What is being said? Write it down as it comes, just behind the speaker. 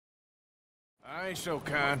I ain't so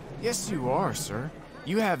kind. Yes, you are, sir.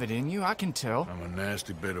 You have it in you, I can tell. I'm a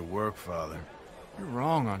nasty bit of work, Father. You're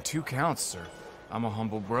wrong on 2 counts, sir. I'm a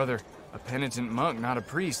humble brother, a penitent monk, not a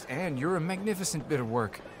priest, and you're a magnificent bit of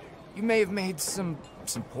work. You may have made some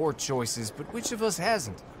poor choices, but which of us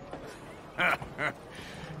hasn't?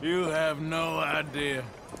 You have no idea.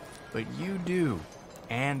 But you do.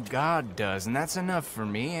 And God does, and that's enough for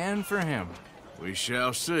me and for him. We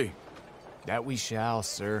shall see. That we shall,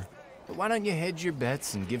 sir. But why don't you hedge your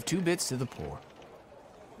bets and give 2 bits to the poor?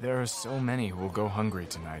 There are so many who will go hungry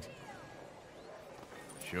tonight.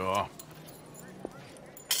 Sure.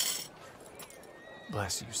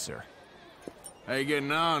 Bless you, sir. How you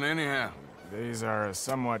getting on, anyhow? These are a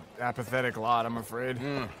somewhat apathetic lot, I'm afraid.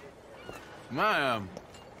 My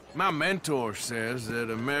mentor says that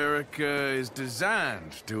America is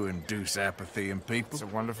designed to induce apathy in people. It's a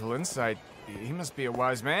wonderful insight. He must be a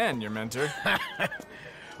wise man, your mentor.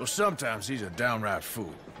 Well, sometimes he's a downright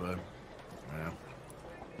fool, but, well,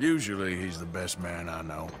 usually he's the best man I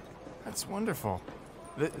know. That's wonderful.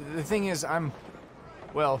 The thing is,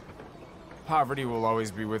 well, poverty will always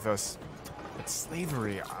be with us. But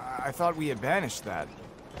slavery, I thought we had banished that.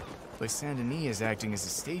 Like Saint Denis is acting as a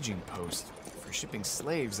staging post for shipping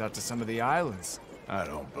slaves out to some of the islands. I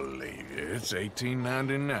don't believe you. It's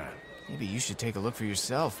 1899. Maybe you should take a look for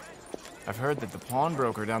yourself. I've heard that the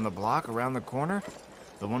pawnbroker down the block around the corner,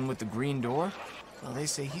 the one with the green door, well, they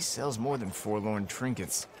say he sells more than forlorn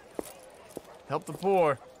trinkets. Help the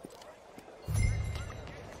poor.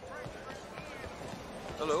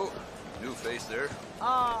 Hello. New face there.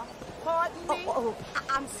 Pardon me?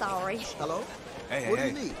 I'm sorry. Hello? Hey, What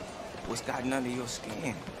hey, do you need? what's gotten under your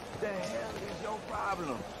skin? The hell is your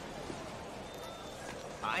problem?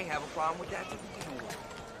 I ain't have a problem with that to begin with.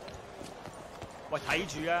 喂，睇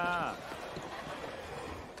住啊！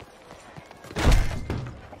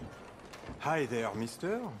 Hi there,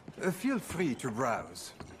 mister. Feel free to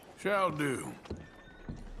browse. Shall do.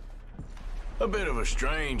 A bit of a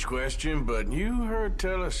strange question, but you heard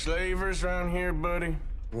tell of slavers around here, buddy?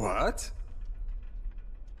 What?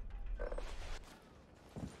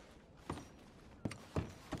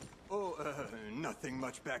 Oh, nothing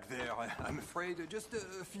much back there. I'm afraid just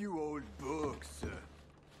a few old books.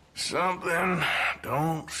 Something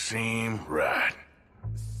don't seem right.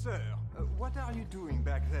 Sir, what are you doing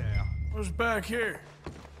back there? What's back here?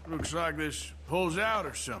 Looks like this pulls out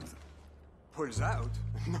or something. Pulls out?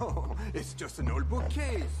 No, it's just an old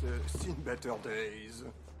bookcase. Seen better days.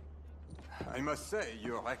 I must say,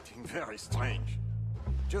 you're acting very strange.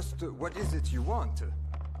 Just what is it you want?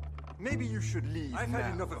 Maybe you should leave. I've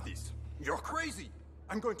had enough of this. You're crazy.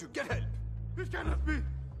 I'm going to get help. It cannot be.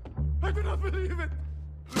 I cannot believe it.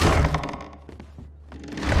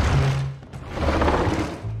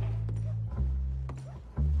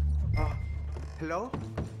 Hello?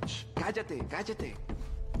 Shh, cállate, cállate.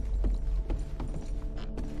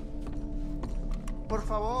 Por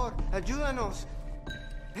favor, ayúdanos.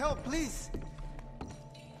 Help, please.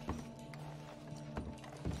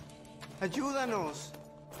 Ayúdanos.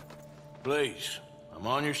 Please, I'm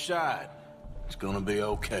on your side. It's gonna be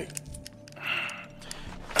okay.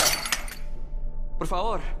 Por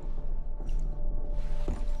favor.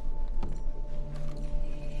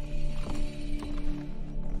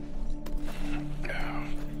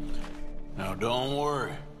 Now don't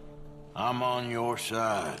worry. I'm on your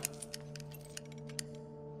side.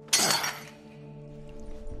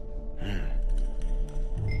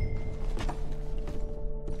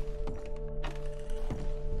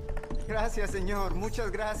 Gracias, señor.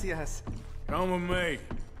 Muchas gracias. Come with me.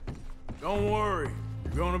 Don't worry.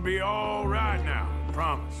 You're gonna be all right now. I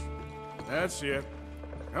promise. That's it.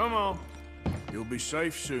 Come on. You'll be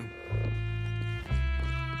safe soon.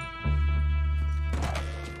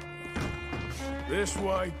 This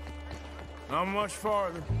way. Not much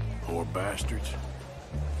farther. Poor bastards.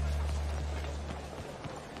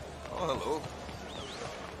 Oh, hello.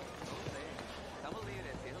 Estamos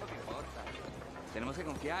libres, eso es lo que importa. Tenemos que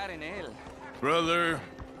confiar en él. Brother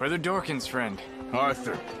Brother Dorkin's friend.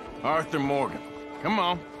 Arthur. Arthur Morgan. Come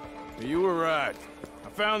on. You were right. I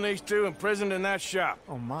found these 2 imprisoned in that shop.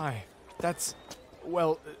 Oh my. That's...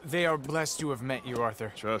 Well, they are blessed to have met you,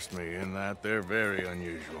 Arthur. Trust me, in that they're very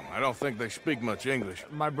unusual. I don't think they speak much English.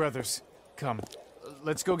 My brothers, come.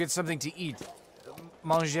 Let's go get something to eat.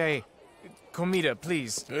 Manger. Comida,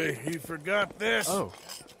 please. Hey, you forgot this? Oh.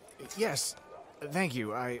 Yes. Thank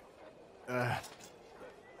you.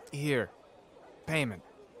 Here. Payment.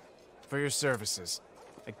 For your services.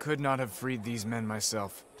 I could not have freed these men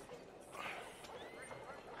myself.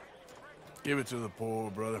 Give it to the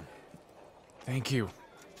poor, brother. Thank you.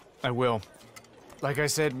 I will. Like I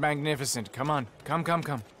said, magnificent. Come on. Come.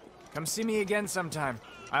 Come see me again sometime.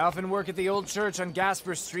 I often work at the old church on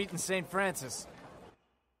Gasper Street in St. Francis.